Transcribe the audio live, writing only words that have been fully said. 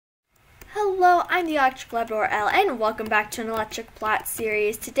Hello, I'm the Electricplotz and welcome back to an Electricplotz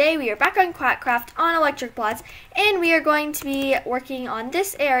series. Today we are back on Quackcraft on Electricplotz, and we are going to be working on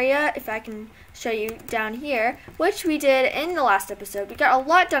this area, if I can show you down here, which we did in the last episode. We got a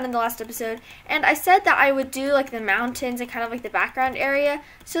lot done in the last episode, and I said that I would do like the mountains and kind of like the background area,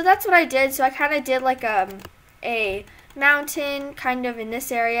 so that's what I did. So I kind of did like a mountain kind of in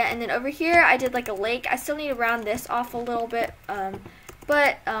this area, and then over here I did like a lake. I still need to round this off a little bit,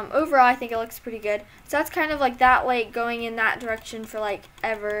 but overall I think it looks pretty good. So that's kind of like that lake going in that direction for like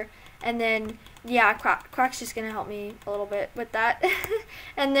ever, and then yeah, Quack's just gonna help me a little bit with that.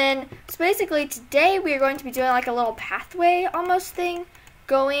 And then so basically today we are going to be doing like a little pathway almost thing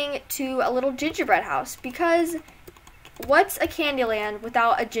going to a little gingerbread house, because what's a Candyland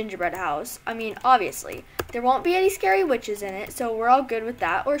without a gingerbread house? I mean, obviously there won't be any scary witches in it, so we're all good with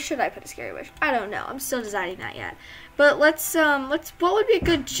that. Or should I put a scary witch? I don't know. I'm still deciding that yet. But let's what would be a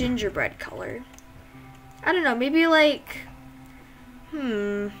good gingerbread color? I don't know, maybe like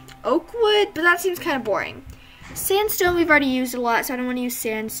oakwood, but that seems kind of boring. Sandstone we've already used a lot, so I don't want to use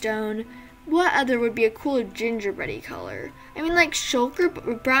sandstone. What other would be a cooler gingerbready color? I mean, like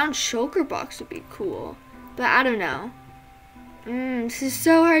brown shulker box would be cool, but I don't know. This is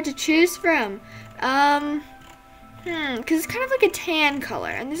so hard to choose from. Because it's kind of like a tan color,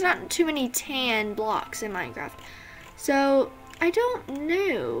 and there's not too many tan blocks in Minecraft. So, I don't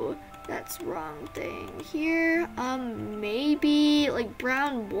know. That's wrong thing here. Maybe like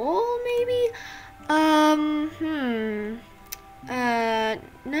brown wool, maybe? None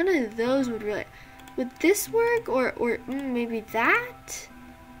of those would really... Would this work? Or maybe that?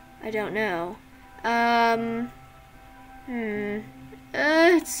 I don't know.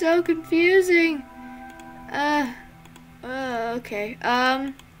 It's so confusing. Okay.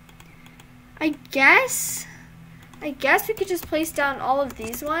 I guess we could just place down all of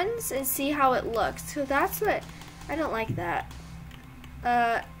these ones and see how it looks. So that's what, I don't like that.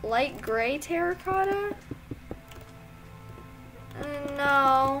 Light gray terracotta?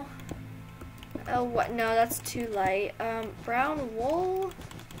 No. Oh, what? No, that's too light. Brown wool?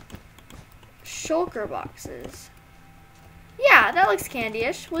 Shulker boxes. Yeah, that looks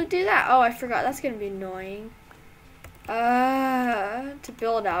candy-ish. We'll do that. Oh, I forgot. That's going to be annoying. To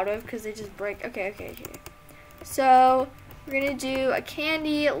build out of, because they just break. Okay. So, we're going to do a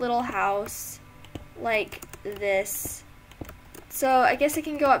candy little house like this. So, I guess it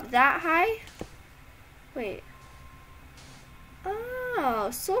can go up that high. Wait.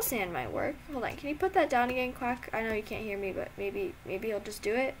 Oh, soul sand might work. Hold on. Can you put that down again, Quack? I know you can't hear me, but maybe he'll just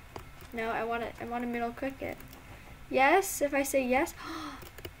do it. No, I want to middle click it. Yes, if I say yes.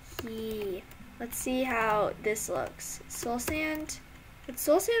 Let's see how this looks. Soul sand. Would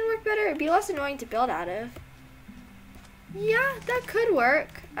soul sand work better? It'd be less annoying to build out of. Yeah, that could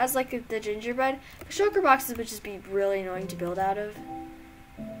work as like the gingerbread. The shulker boxes would just be really annoying to build out of.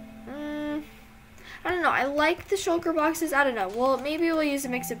 I don't know. I like the shulker boxes. I don't know. Well, maybe we'll use a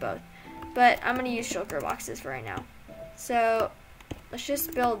mix of both. But I'm going to use shulker boxes for right now. So let's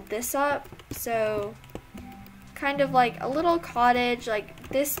just build this up. So kind of like a little cottage like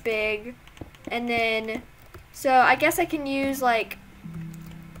this big. And then, so I guess I can use like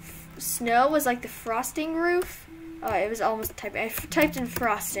snow was like the frosting roof. Oh, it was almost I typed in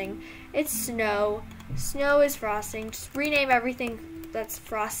frosting. It's snow. Snow is frosting. Just rename everything that's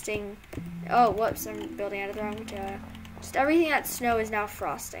frosting. Oh, whoops, I'm building out of the wrong material. Just everything that's snow is now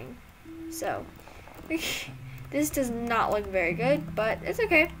frosting. So, this does not look very good, but it's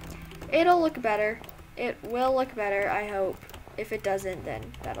okay. It'll look better. It will look better, I hope. If it doesn't,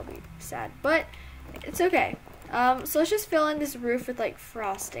 then that'll be sad. But it's okay. So let's just fill in this roof with like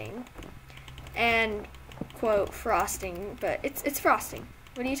frosting. And quote frosting, but it's frosting.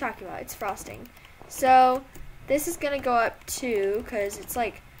 What are you talking about? It's frosting. So this is gonna go up 2 because it's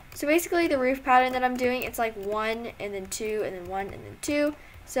like, so basically the roof pattern that I'm doing, it's like 1 and then 2 and then 1 and then 2.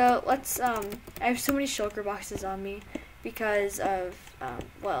 So let's I have so many shulker boxes on me because of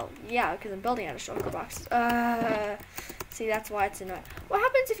well, yeah, because I'm building out of shulker boxes. See, that's why it's annoying. What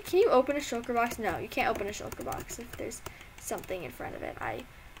happens if, can you open a shulker box? No, you can't open a shulker box if there's something in front of it. I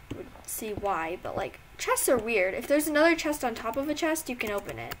would see why, but like, chests are weird. If there's another chest on top of a chest, you can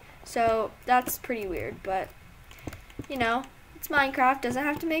open it. So, that's pretty weird, but, you know, it's Minecraft, doesn't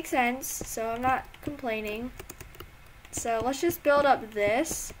have to make sense, so I'm not complaining. So, let's just build up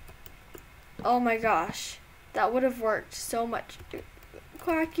this. Oh my gosh, that would have worked so much.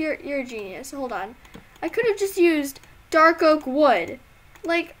 Quack, you're a genius. Hold on. I could have just used dark oak wood.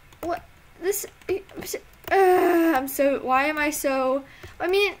 Like, what? This, why am I so, I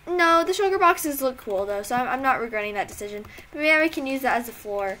mean, no, the sugar boxes look cool though, so I'm not regretting that decision. But maybe we can use that as a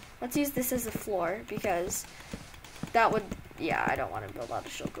floor. Let's use this as a floor because that would, yeah, I don't want to build a lot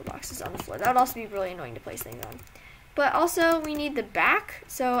of sugar boxes on the floor. That would also be really annoying to place things on. But also we need the back,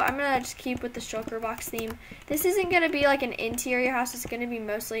 so I'm gonna just keep with the shulker box theme. This isn't gonna be like an interior house, it's gonna be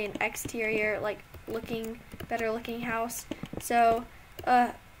mostly an exterior, like better looking house. So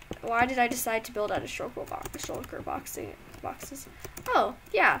why did I decide to build out a shulker boxes? Oh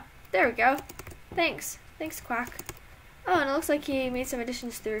yeah, there we go. Thanks Quack. Oh, and it looks like he made some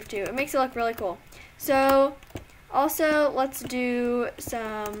additions to the roof too. It makes it look really cool. So also let's do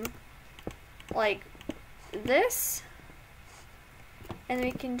some like this, and then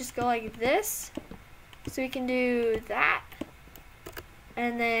we can just go like this, so we can do that,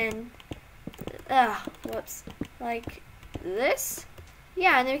 and then whoops, like this,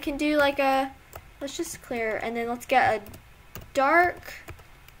 yeah, and then we can do like a, let's just clear, and then let's get a dark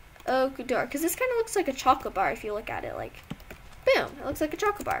oak door, because this kind of looks like a chocolate bar if you look at it, like boom, it looks like a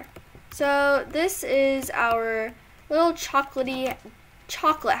chocolate bar. So this is our little chocolate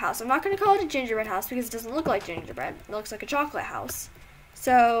house. I'm not going to call it a gingerbread house because it doesn't look like gingerbread. It looks like a chocolate house.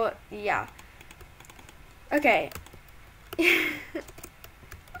 So, yeah. Okay.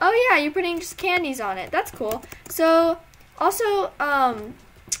 Oh, yeah, you're putting just candies on it. That's cool. So, also,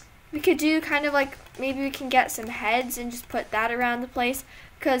 we could do kind of like, maybe we can get some heads and just put that around the place.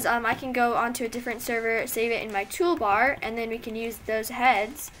 Because I can go onto a different server, save it in my toolbar, and then we can use those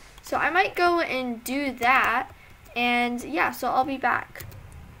heads. So, I might go and do that. And yeah, so I'll be back.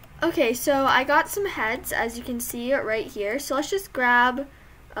 Okay, so I got some heads, as you can see right here. So let's just grab,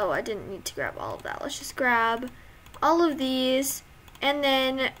 oh, I didn't need to grab all of that. Let's just grab all of these, and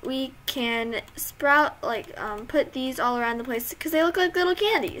then we can sprout, like, put these all around the place because they look like little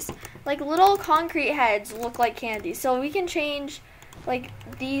candies. Like little concrete heads look like candies. So we can change, like,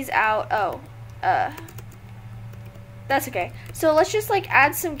 these out. Oh, that's okay. So let's just like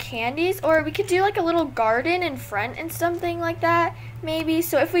add some candies, or we could do like a little garden in front and something like that, maybe.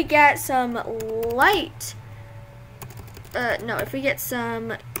 So if we get some light, if we get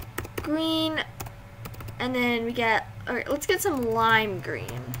some green, and then we get, alright, let's get some lime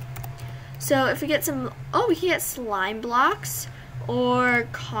green. So if we get some, oh, we can get slime blocks, or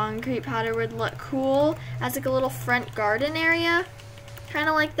concrete powder would look cool as like a little front garden area, kind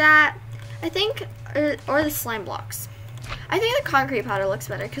of like that. I think, or the slime blocks. I think the concrete powder looks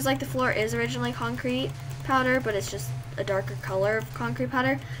better because like the floor is originally concrete powder, but it's just a darker color of concrete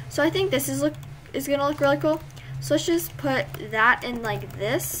powder. So I think this is gonna look really cool. So let's just put that in like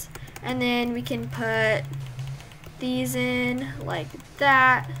this, and then we can put these in like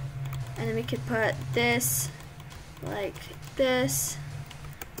that, and then we could put this like this,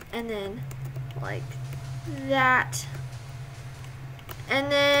 and then like that.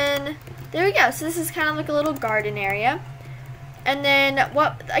 And then there we go. So this is kind of like a little garden area. And then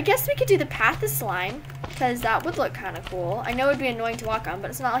I guess we could do the path of slime, because that would look kind of cool. I know it would be annoying to walk on,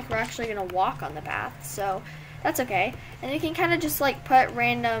 but it's not like we're actually going to walk on the path, so that's okay. And you can kind of just like put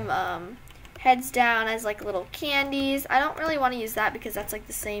random heads down as like little candies. I don't really want to use that because that's like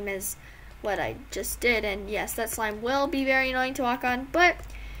the same as what I just did. And yes, that slime will be very annoying to walk on, but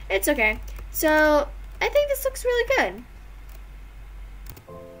it's okay. So I think this looks really good.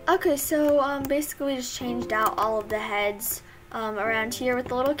 Okay, so basically we just changed out all of the heads around here with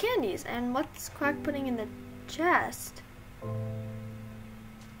the little candies. And what's Quack putting in the chest?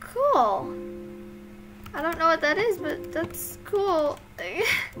 Cool. I don't know what that is, but that's cool.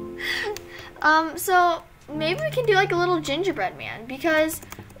 So maybe we can do like a little gingerbread man, because,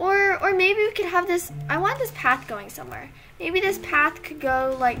 or maybe we could have this, I want this path going somewhere. Maybe this path could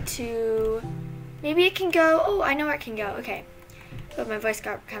go like to, maybe it can go, oh, I know where it can go, okay. But my voice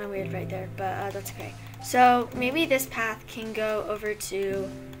got kind of weird right there, but that's okay. So maybe this path can go over to,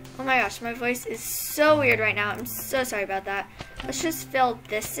 oh my gosh, my voice is so weird right now. I'm so sorry about that. Let's just fill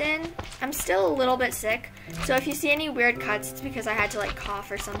this in. I'm still a little bit sick, so if you see any weird cuts, it's because I had to like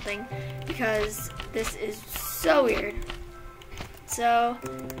cough or something, because this is so weird. So,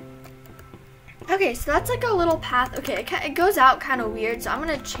 okay, so that's like a little path. Okay, it goes out kind of weird, so I'm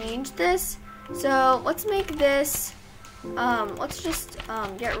going to change this. So let's make this, let's just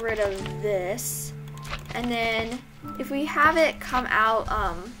get rid of this, and then if we have it come out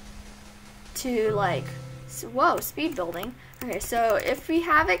to like, whoa, speed building. Okay, so if we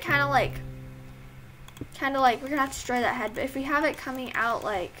have it kind of like, we're gonna have to destroy that head, but if we have it coming out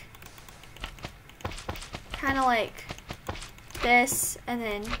like, kind of like this, and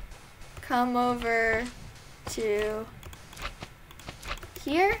then come over to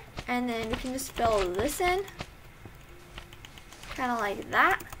here, and then we can just fill this in. kind of like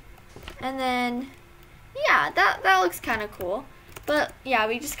that. And then, yeah, that looks kind of cool. But yeah,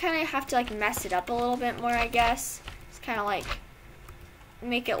 we just kind of have to like mess it up a little bit more, I guess. Just kind of like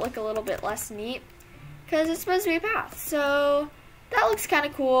make it look a little bit less neat, because it's supposed to be a path. So that looks kind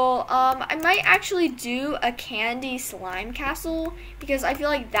of cool. I might actually do a candy slime castle, because I feel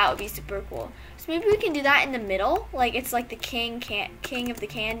like that would be super cool. So maybe we can do that in the middle, like it's like the king of the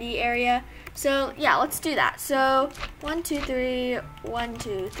candy area. So yeah, let's do that. So 1, 2, 3, 1,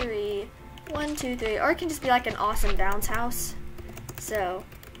 2, 3, 1, 2, 3, or it can just be like an awesome bounce house. So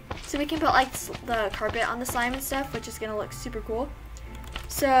we can put like the carpet on the slime and stuff, which is gonna look super cool.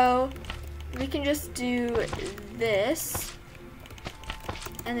 So we can just do this,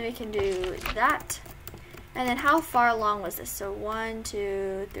 and then we can do that. And then how far along was this? So 1,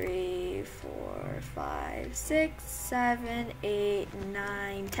 2, 3, 4, 5, 6, 7, 8,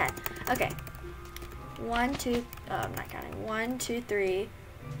 9, 10. Okay. 1, 2, I'm not counting. 1, 2, 3,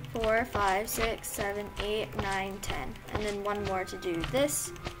 4, 5, 6, 7, 8, 9, 10. And then one more to do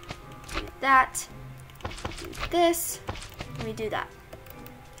this, do that, do this, and we do that.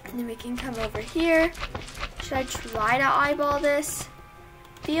 And then we can come over here. Should I try to eyeball this?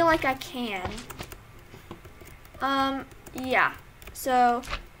 Feel like I can. Yeah. So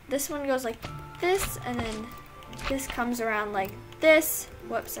this one goes like this, and then this comes around like this.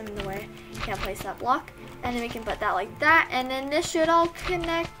 Whoops, I'm in the way. Can't place that block. And then we can put that like that, and then this should all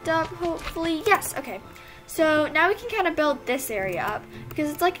connect up, hopefully. Yes, okay. So now we can kind of build this area up, because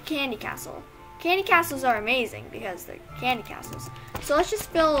it's like a candy castle. Candy castles are amazing because they're candy castles. So let's just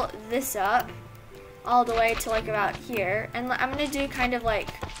fill this up all the way to like about here. And I'm going to do kind of like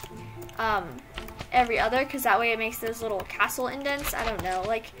every other, because that way it makes those little castle indents. I don't know,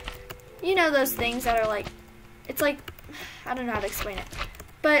 like, you know those things that are like, it's like, I don't know how to explain it.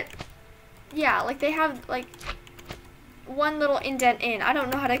 But yeah, like they have like one little indent in. I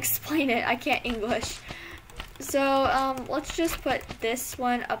don't know how to explain it. I can't English. So let's just put this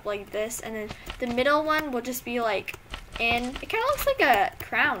one up like this, and then the middle one will just be like in. It kind of looks like a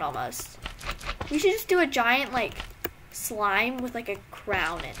crown almost. We should just do a giant like slime with like a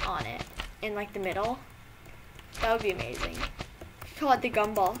crown on it in like the middle. That would be amazing. Call it the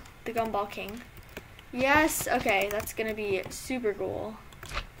Gumball King. Yes, okay, that's gonna be super cool.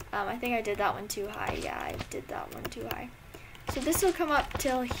 I think I did that one too high. Yeah, I did that one too high. So this will come up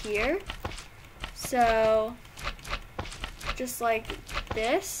till here. So just like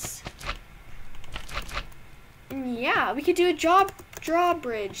this. And yeah, we could do a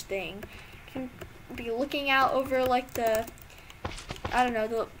drawbridge thing. Can be looking out over like the, I don't know,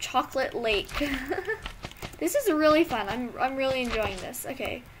 the chocolate lake. This is really fun. I'm really enjoying this.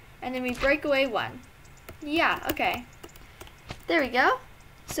 Okay, and then we break away one. Yeah, okay. There we go.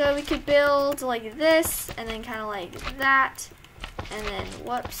 So we could build like this, and then kind of like that, and then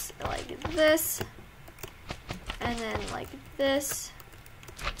whoops, like this, and then like this.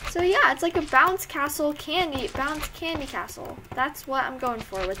 So yeah, it's like a bounce candy castle. That's what I'm going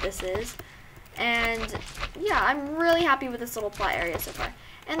for with this is. And yeah, I'm really happy with this little plot area so far.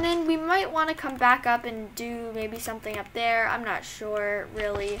 And then we might want to come back up and do maybe something up there. I'm not sure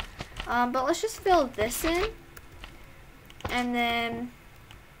really. But let's just fill this in. And then,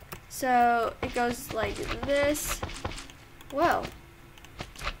 so it goes like this. Whoa.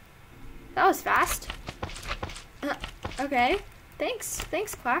 That was fast. Okay.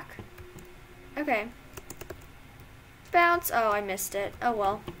 Thanks, Quack. Okay. Bounce. Oh, I missed it. Oh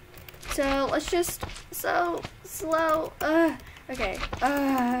well. So let's just, so slow. Okay.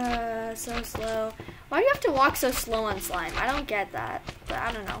 So slow. Why do you have to walk so slow on slime? I don't get that, but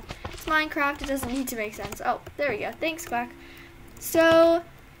I don't know. It's Minecraft, it doesn't need to make sense. Oh, there we go. Thanks, Quack. So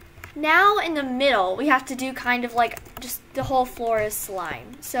now in the middle, we have to do kind of like just the whole floor is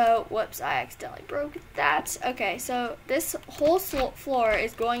slime. So, whoops, I accidentally broke that. Okay, so this whole floor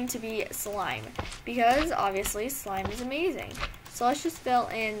is going to be slime because obviously slime is amazing. So let's just fill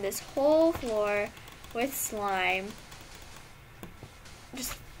in this whole floor with slime.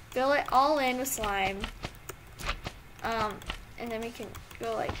 Just fill it all in with slime. And then we can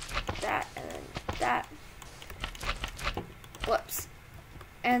go like that and then that. Whoops.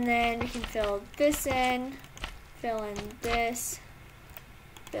 And then we can fill this in, fill in this,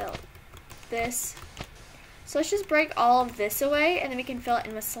 fill this. So let's just break all of this away, and then we can fill it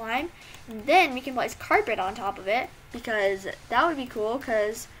in with slime. And then we can place carpet on top of it, because that would be cool,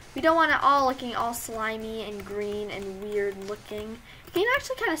 because we don't want it all looking all slimy and green and weird looking. You can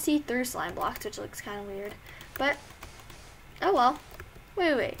actually kind of see through slime blocks, which looks kind of weird. But, oh well.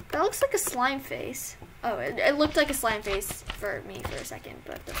 Wait, that looks like a slime face. Oh, it looked like a slime face for me for a second,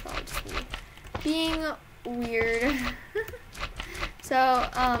 but that's probably just me being weird. So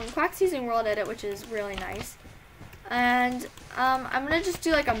Quack's using World Edit, which is really nice. And I'm gonna just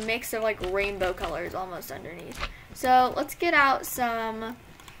do like a mix of like rainbow colors almost underneath. So let's get out some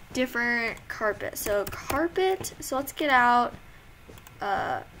different carpet. So let's get out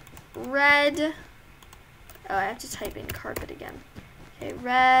red. Oh, I have to type in carpet again. Okay,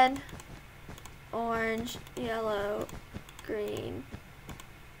 red, orange, yellow, green,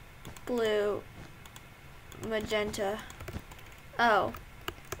 blue, magenta. Oh,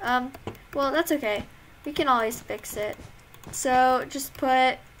 well, that's okay. We can always fix it. So just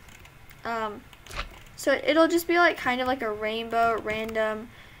put, so it'll just be like kind of like a rainbow, random,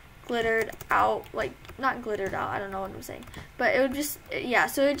 glittered out, like not glittered out, I don't know what I'm saying, but it would just, yeah,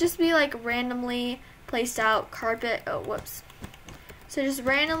 so it would just be like randomly placed out carpet. Oh, whoops. So just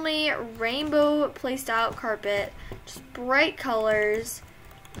randomly rainbow placed out carpet, just bright colors,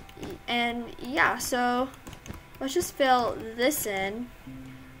 and yeah, so let's just fill this in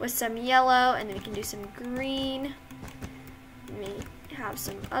with some yellow, and then we can do some green. We have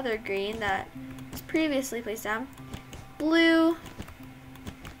some other green that was previously placed down. Blue,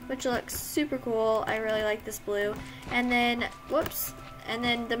 which looks super cool. I really like this blue. And then, whoops, and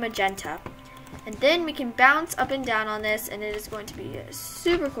then the magenta. And then we can bounce up and down on this, and it is going to be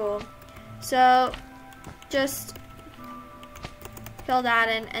super cool. So just fill that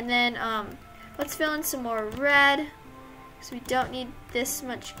in, and then let's fill in some more red, because we don't need this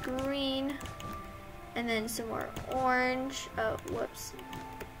much green. And then some more orange. Oh, whoops.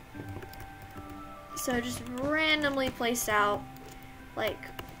 So just randomly placed out, like,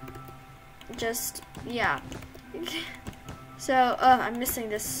 just, yeah. So, I'm missing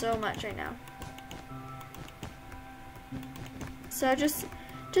this so much right now. So just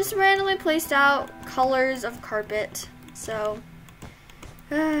randomly placed out colors of carpet. So,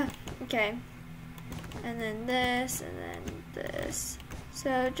 okay. And then this, and then this.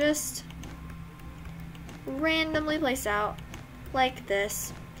 So just randomly placed out like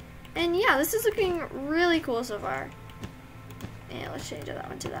this. And yeah, this is looking really cool so far. And let's change that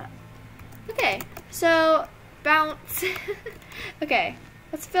one to that. Okay, so bounce. Okay,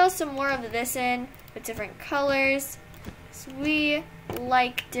 let's fill some more of this in with different colors. So we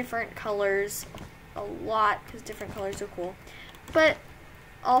like different colors a lot because different colors are cool. But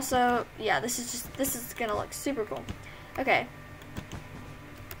also, yeah, this is gonna look super cool. Okay,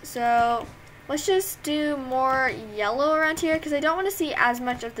 so let's just do more yellow around here because I don't want to see as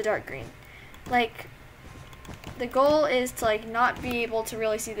much of the dark green. Like, the goal is to like not be able to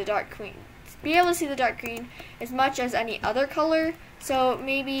really see the dark green. Be able to see the dark green as much as any other color. So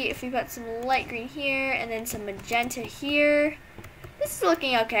maybe if we put some light green here and then some magenta here, this is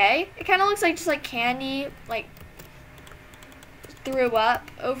looking okay. It kind of looks like just like candy, like threw up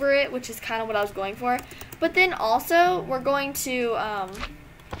over it, which is kind of what I was going for. But then also we're going to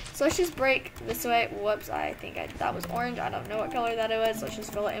so let's just break this way. Whoops, I think that was orange. I don't know what color that it was. Let's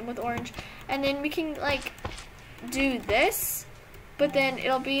just fill it in with orange. And then we can like do this, but then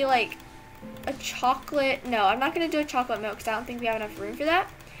it'll be like a chocolate. No, I'm not going to do a chocolate milk because I don't think we have enough room for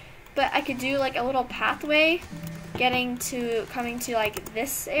that. But I could do like a little pathway coming to like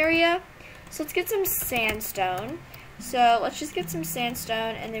this area. So let's get some sandstone. So let's just get some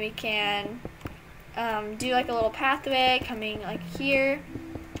sandstone, and then we can do like a little pathway coming like here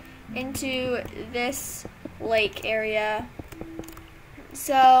into this lake area.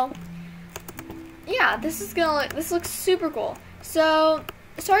 So yeah, this looks super cool. So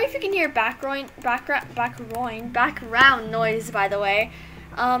sorry if you can hear background noise, by the way.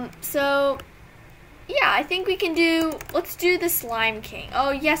 So yeah, I think we can let's do the Slime King.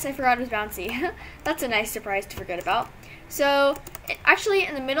 Oh yes, I forgot it was bouncy. That's a nice surprise to forget about. So actually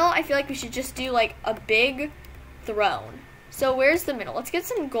in the middle, I feel like we should just do like a big throne. So where's the middle? Let's get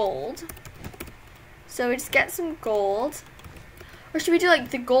some gold. So we just get some gold. Or should we do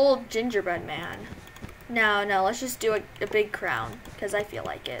like the gold gingerbread man? No, let's just do a big crown, because I feel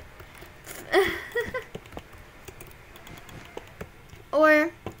like it.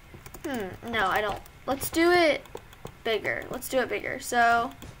 Or, no, I don't. Let's do it bigger. Let's do it bigger.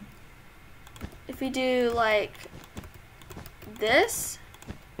 So, if we do like this,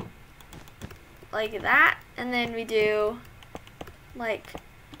 like that, and then we do like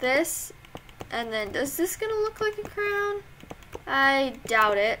this, and then is this gonna look like a crown? I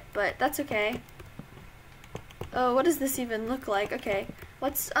doubt it, but that's okay. Oh, what does this even look like? Okay,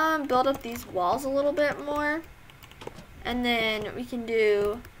 let's build up these walls a little bit more, and then we can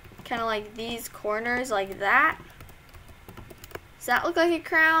do kind of like these corners like that. Does that look like a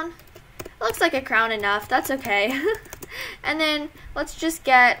crown? It looks like a crown enough. That's okay. And then let's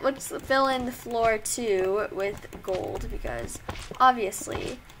fill in the floor too with gold, because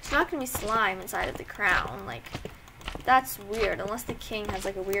obviously there's not gonna be slime inside of the crown. Like, that's weird, unless the king has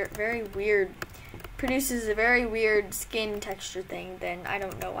like a produces a very weird skin texture thing, then I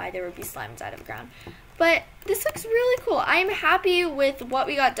don't know why there would be slime inside of the crown. But this looks really cool. I'm happy with what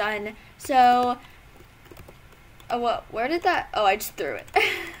we got done. So, where did that? Oh, I just threw it.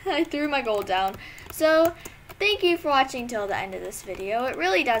 I threw my gold down. So, thank you for watching till the end of this video. It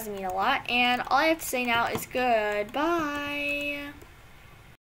really does mean a lot. And all I have to say now is goodbye.